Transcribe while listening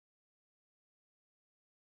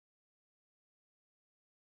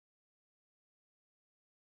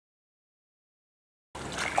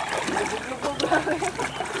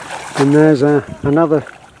And there's another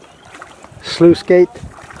sluice gate.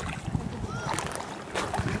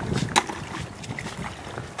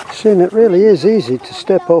 See, and it really is easy to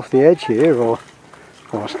step off the edge here or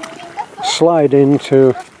slide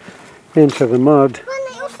into the mud.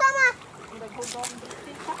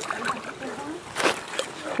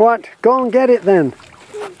 What? Go and get it then.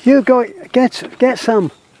 You go get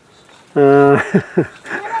some.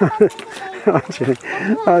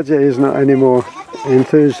 RJ is not any more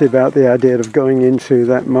enthused about the idea of going into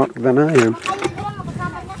that muck than I am.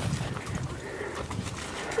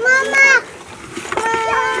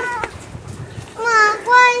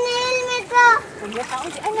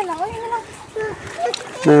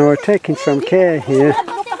 Now we're taking some care here.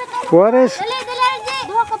 What is?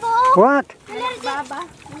 What?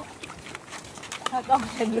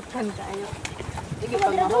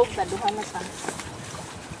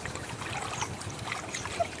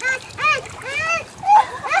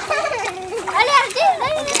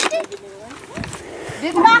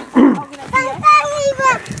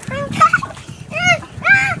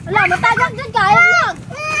 Wala, matagak dyan kaya lang.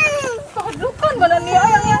 Kahadlukan, wala niya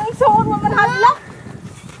yung suon mo manhadlak.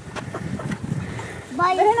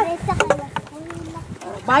 Bayot resa ka lang.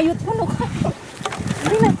 Bayot mo no ka.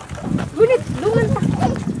 Gunit, lungan pa.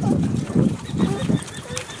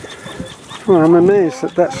 Well, I'm amazed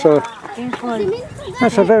that that's a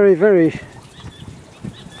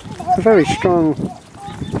very strong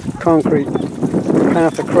concrete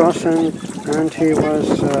path across, and he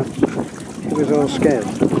was all scared.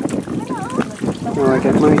 Now I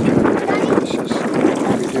get my turn. This is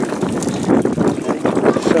what we do.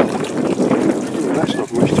 Okay, so that's not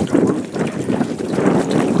much to go on.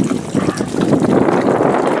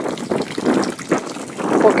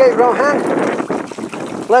 Okay, Rohan,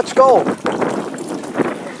 let's go.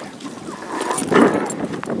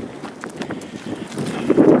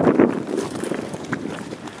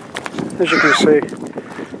 As you can see,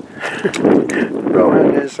 Rohan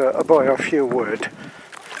is a boy of few words.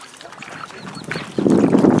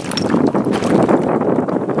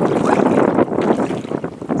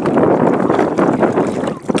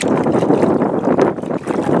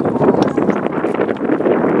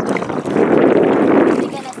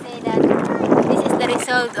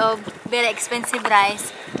 Of very expensive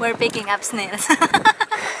rice, we're picking up snails.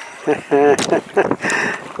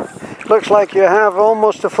 Looks like you have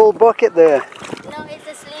almost a full bucket there. No, it's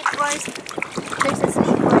a sleep horse. There's a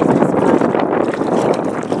sleep horse as well.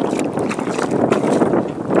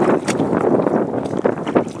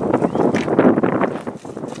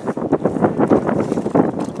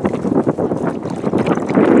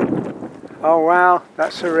 Oh wow,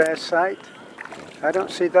 that's a rare sight. I don't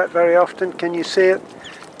see that very often. Can you see it?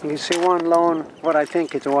 You can see one lone, what I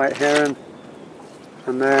think is a white heron,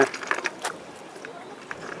 and they're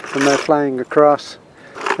flying across,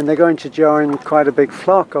 and they're going to join quite a big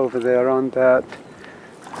flock over there on that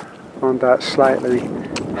slightly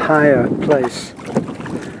higher place.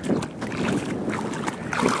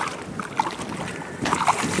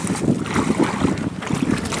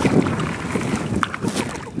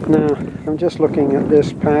 Now I'm just looking at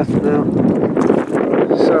this path now.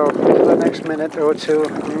 So for the next minute or two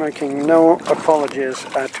I'm making no apologies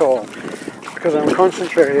at all, because I'm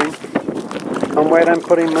concentrating on where I'm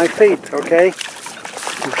putting my feet, okay?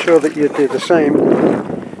 I'm sure that you do the same.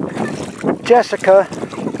 Jessica,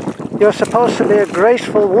 you're supposed to be a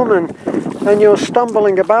graceful woman and you're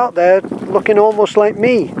stumbling about there looking almost like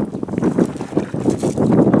me.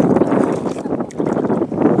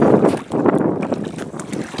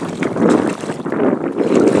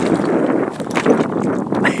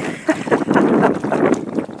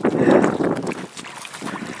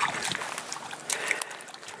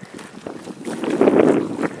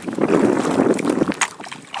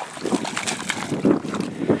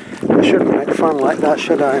 Like that,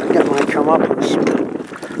 should I? Get my comeuppance,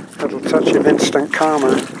 a little touch of instant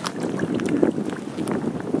karma.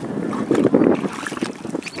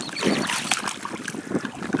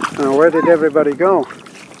 Now, where did everybody go?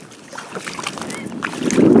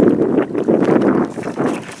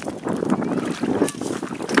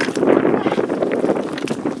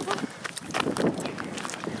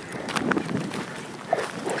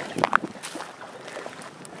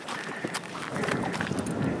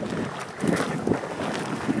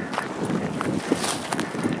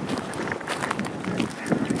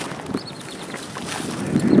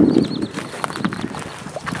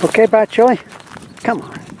 Okay, Batchoy, come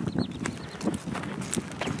on.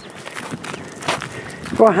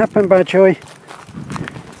 What happened, Batchoy?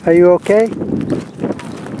 Are you okay?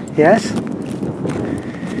 Yes?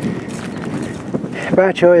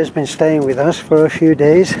 Batchoy has been staying with us for a few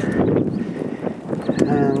days.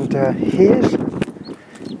 And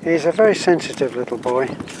he's a very sensitive little boy.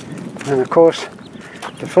 And of course,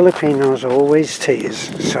 the Filipinos always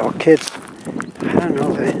tease. So kids, I don't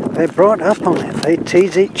know, they're brought up on it. They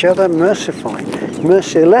tease each other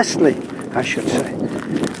mercilessly, I should say.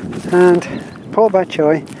 And poor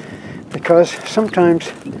Bachoy, because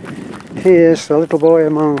sometimes he is the little boy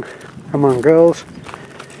among girls,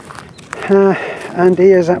 and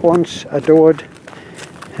he is at once adored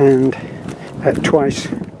and at twice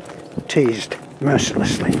teased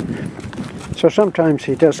mercilessly. So sometimes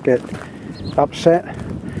he does get upset,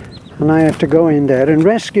 and I have to go in there and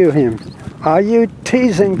rescue him. Are you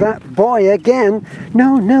teasing that boy again?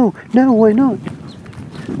 No, no, no, we're not.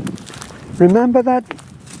 Remember that,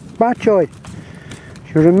 Bachoy?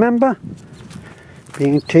 You remember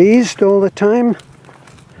being teased all the time?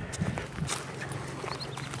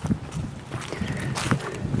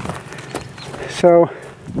 So,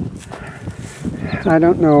 I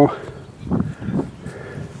don't know.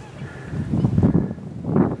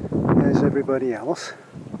 There's everybody else.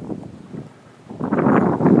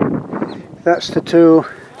 That's the two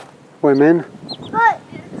women.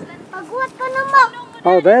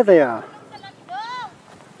 Oh, there they are.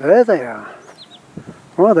 There they are.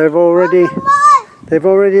 Oh, they've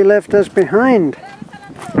already left us behind.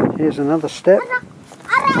 Here's another step.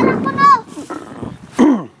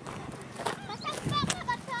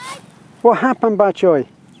 What happened, Bachoy?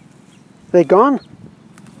 They gone?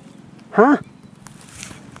 Huh?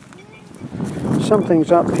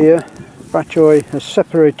 Something's up here. Bachoy has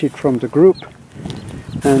separated from the group,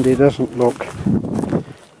 and he doesn't look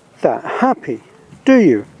that happy. Do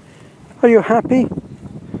you? Are you happy?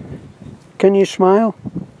 Can you smile?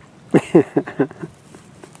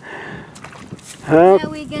 Now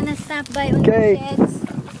we're gonna stop by on the sheds.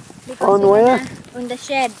 On where? On the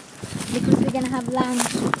shed. Because we're gonna have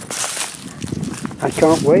lunch. I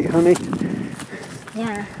can't wait, honey.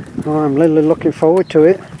 Yeah. Oh, I'm really looking forward to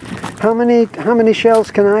it. How many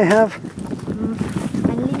shells can I have?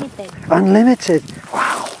 Unlimited. Unlimited?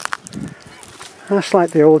 Wow. That's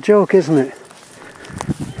like the old joke, isn't it?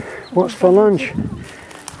 What's for lunch?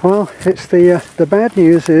 Well, it's the bad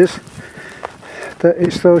news is that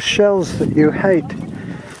it's those shells that you hate.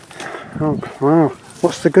 Oh, wow.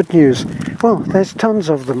 What's the good news? Well, there's tons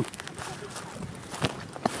of them.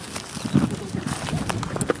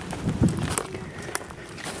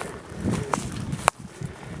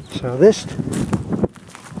 So this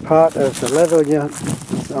part of the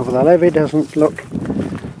levee doesn't look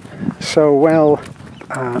so well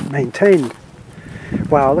maintained.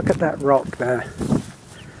 Wow, look at that rock there.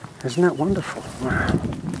 Isn't that wonderful? Wow.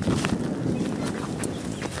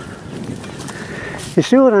 You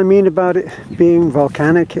see what I mean about it being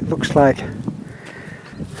volcanic? It looks like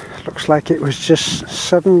it was just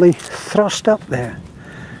suddenly thrust up there.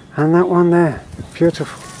 And that one there,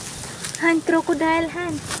 beautiful. Han, crocodile,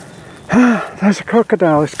 Han. There's a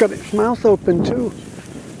crocodile. It's got its mouth open too.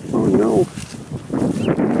 Oh no.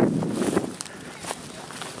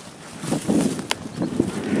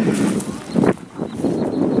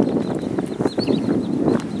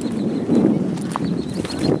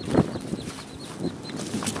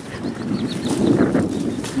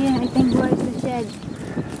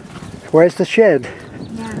 Where's the shed?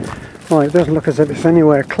 Yeah. Oh, it doesn't look as if it's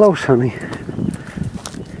anywhere close, honey.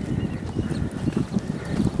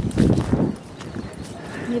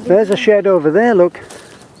 Maybe there's a shed over there, look.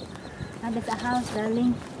 Ah, that's a house,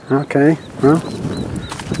 darling. Okay, well.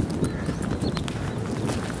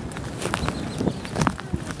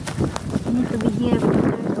 You need to be here for the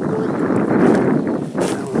wood.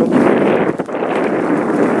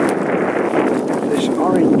 This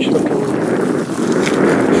orange looking.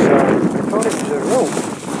 I thought it was a rope,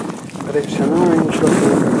 but it's an orange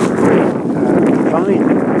looking vine.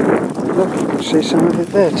 Look, you can see some of it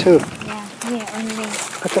there too. Yeah, here only.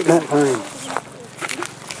 Look at that vine.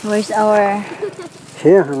 Where's our...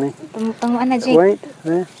 Here, honey. Wait,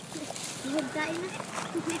 there.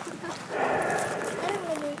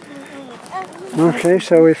 Okay,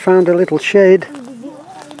 so we found a little shade.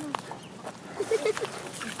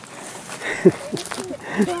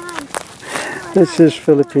 This is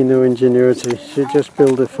Filipino ingenuity. You just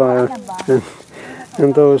build a fire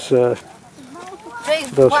and those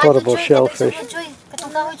horrible shellfish.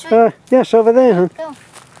 Yes, over there, huh?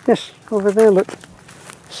 Yes, over there, look.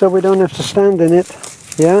 So we don't have to stand in it.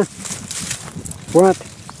 Yeah? What?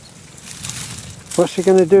 What's he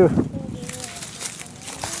gonna do?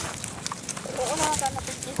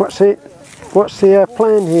 What's the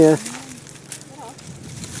plan here?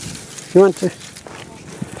 You want to?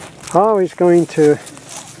 Oh, he's going to.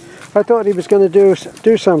 I thought he was going to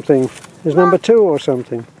do something. Is number 2 or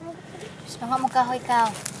something? Tunggu mo kahoy ka.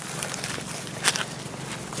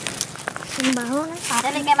 Simbaho na.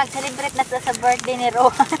 Dali kayo mag-celebrate na sa birthday ni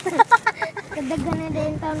Rohan. Kadagan na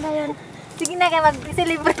din taon na yun. Sige na kayo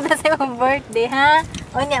mag-celebrate na sa iyong birthday, ha?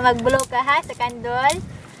 O niya, mag-blow ka, ha? Sa candle.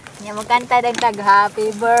 Niya, magkanta dagdag, happy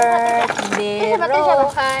birthday,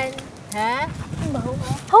 Rohan. Ha? Simbaho ka.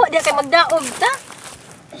 Ho, di kayo magdaog, ta?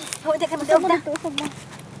 Ho, di kayo magdaog, ta?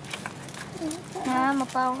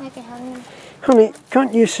 Mapawang kay hangin. Honey,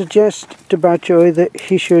 can't you suggest to Batjoy that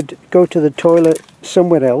he should go to the toilet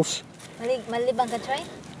somewhere else? Malibang ka, Troy?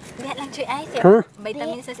 Diyan lang, Troy. Ay, siya. Huh?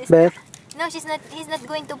 Vitamins sa sister. Beth, No, he's not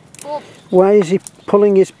going to poop. why is he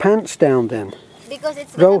pulling his pants down then? Because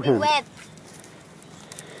it's gonna be Rohan. wet.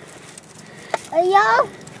 Ayaw!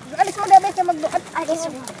 Alis mo na ba siya magbukat? Alis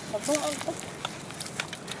mo.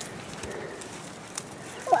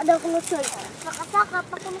 Wala daw kung nutsoy. Nakasaka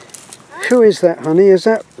pa kung... Who is that, honey? Is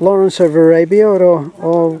that Lawrence of Arabia or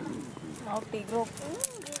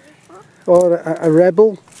a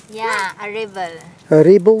rebel? Yeah, a rebel. A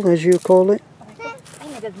rebel, as you call it?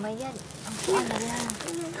 Ay, nagagmayan. Ang kuwan na lang.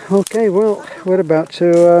 Okay, well, we're about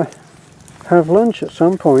to have lunch at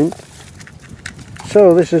some point.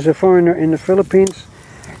 So, this is a foreigner in the Philippines,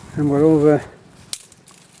 and we're over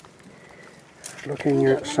looking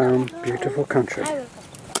at some beautiful country.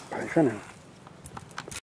 Bye for now.